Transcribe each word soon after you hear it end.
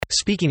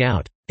Speaking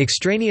out.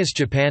 Extraneous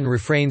Japan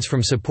refrains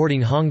from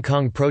supporting Hong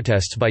Kong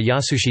protests by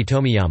Yasushi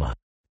Tomiyama.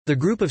 The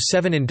Group of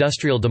 7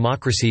 industrial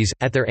democracies,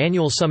 at their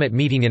annual summit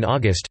meeting in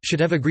August, should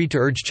have agreed to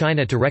urge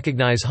China to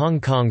recognize Hong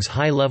Kong's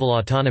high-level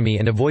autonomy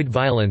and avoid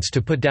violence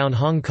to put down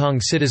Hong Kong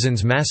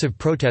citizens' massive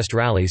protest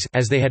rallies,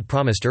 as they had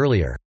promised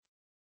earlier.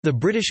 The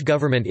British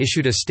government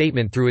issued a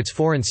statement through its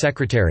Foreign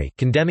Secretary,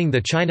 condemning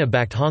the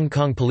China-backed Hong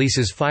Kong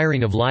police's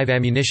firing of live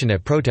ammunition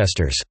at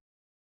protesters.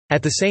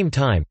 At the same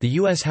time, the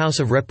U.S. House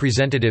of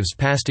Representatives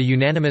passed a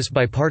unanimous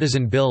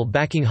bipartisan bill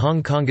backing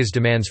Hong Kong's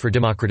demands for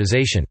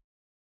democratization.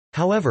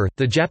 However,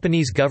 the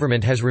Japanese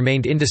government has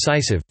remained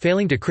indecisive,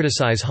 failing to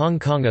criticize Hong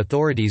Kong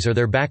authorities or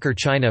their backer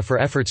China for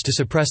efforts to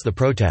suppress the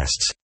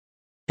protests.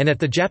 And at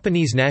the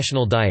Japanese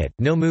National Diet,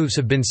 no moves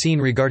have been seen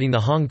regarding the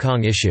Hong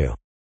Kong issue.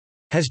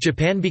 Has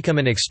Japan become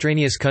an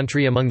extraneous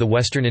country among the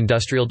Western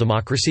industrial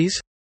democracies?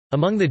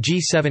 Among the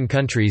G7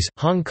 countries,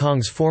 Hong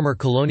Kong's former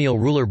colonial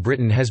ruler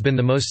Britain has been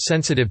the most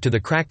sensitive to the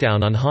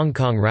crackdown on Hong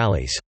Kong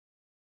rallies.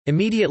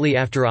 Immediately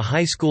after a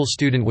high school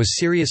student was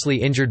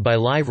seriously injured by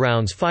live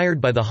rounds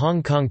fired by the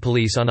Hong Kong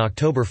police on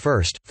October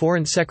 1,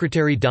 Foreign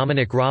Secretary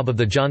Dominic Raab of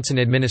the Johnson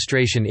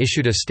administration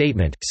issued a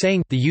statement,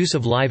 saying, "The use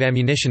of live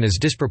ammunition is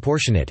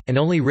disproportionate, and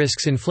only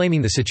risks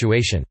inflaming the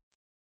situation."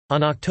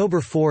 On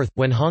October 4,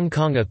 when Hong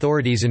Kong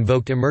authorities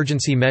invoked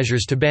emergency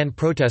measures to ban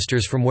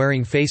protesters from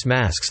wearing face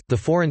masks, the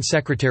Foreign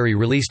Secretary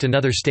released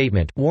another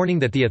statement, warning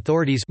that the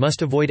authorities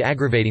must avoid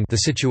aggravating the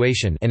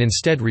situation and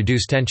instead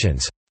reduce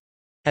tensions.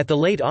 At the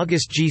late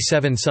August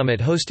G7 summit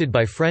hosted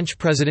by French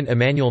President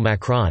Emmanuel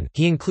Macron,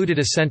 he included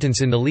a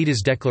sentence in the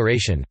Leaders'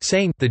 Declaration,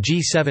 saying, "The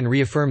G7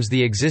 reaffirms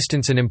the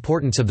existence and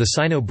importance of the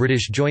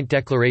Sino-British Joint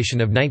Declaration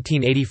of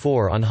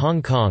 1984 on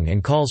Hong Kong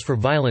and calls for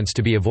violence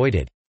to be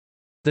avoided."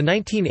 The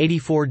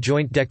 1984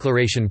 Joint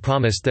Declaration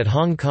promised that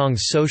Hong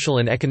Kong's social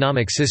and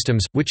economic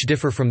systems, which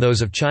differ from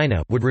those of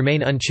China, would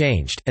remain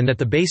unchanged, and that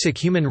the basic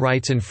human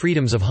rights and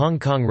freedoms of Hong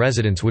Kong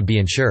residents would be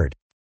ensured.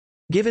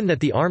 Given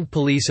that the armed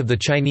police of the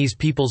Chinese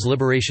People's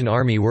Liberation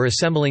Army were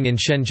assembling in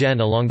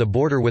Shenzhen along the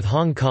border with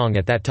Hong Kong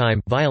at that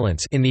time,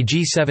 violence in the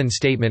G7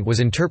 statement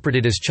was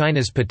interpreted as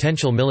China's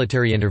potential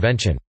military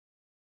intervention.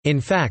 In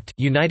fact,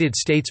 United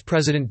States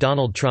President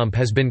Donald Trump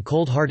has been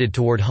cold-hearted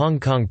toward Hong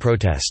Kong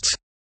protests.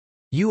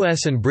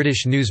 U.S. and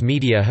British news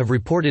media have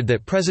reported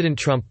that President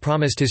Trump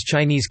promised his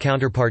Chinese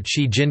counterpart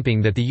Xi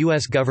Jinping that the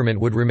U.S.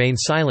 government would remain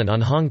silent on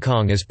Hong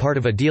Kong as part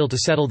of a deal to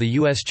settle the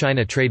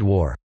U.S.-China trade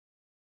war.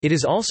 It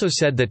is also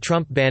said that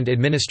Trump banned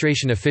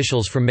administration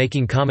officials from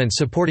making comments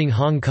supporting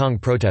Hong Kong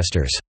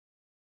protesters.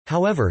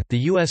 However, the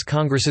U.S.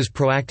 Congress's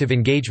proactive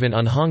engagement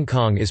on Hong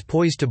Kong is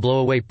poised to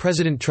blow away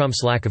President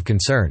Trump's lack of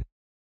concern.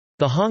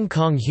 The Hong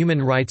Kong Human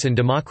Rights and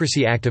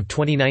Democracy Act of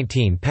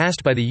 2019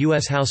 passed by the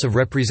U.S. House of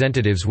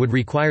Representatives would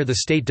require the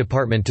State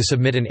Department to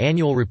submit an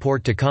annual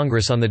report to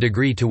Congress on the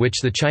degree to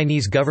which the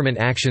Chinese government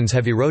actions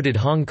have eroded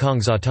Hong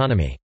Kong's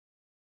autonomy.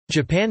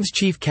 Japan's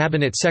Chief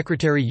Cabinet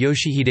Secretary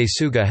Yoshihide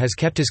Suga has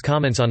kept his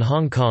comments on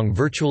Hong Kong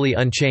virtually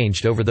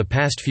unchanged over the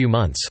past few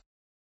months.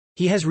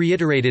 He has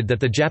reiterated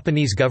that the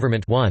Japanese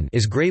government 1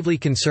 is gravely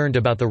concerned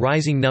about the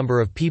rising number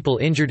of people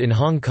injured in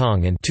Hong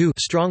Kong and 2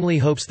 strongly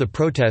hopes the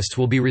protests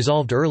will be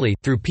resolved early,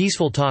 through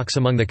peaceful talks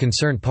among the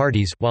concerned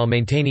parties, while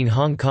maintaining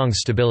Hong Kong's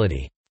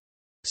stability.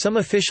 Some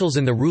officials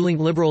in the ruling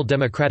Liberal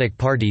Democratic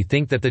Party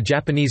think that the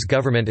Japanese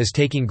government is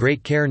taking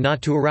great care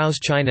not to arouse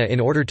China in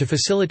order to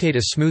facilitate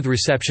a smooth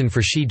reception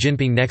for Xi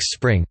Jinping next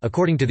spring,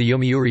 according to the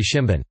Yomiuri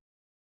Shimbun.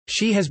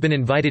 Xi has been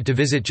invited to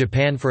visit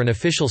Japan for an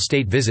official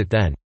state visit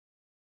then.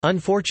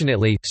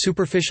 Unfortunately,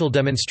 superficial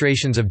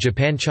demonstrations of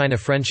Japan-China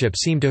friendship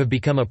seem to have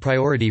become a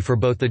priority for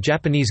both the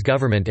Japanese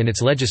government and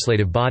its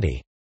legislative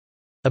body.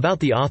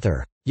 About the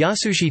author.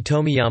 Yasushi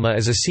Tomiyama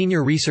is a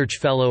senior research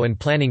fellow and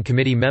planning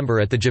committee member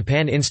at the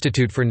Japan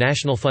Institute for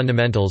National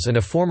Fundamentals and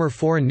a former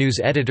foreign news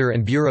editor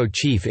and bureau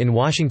chief in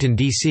Washington,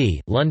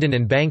 D.C., London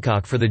and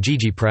Bangkok for the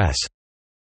Jiji Press.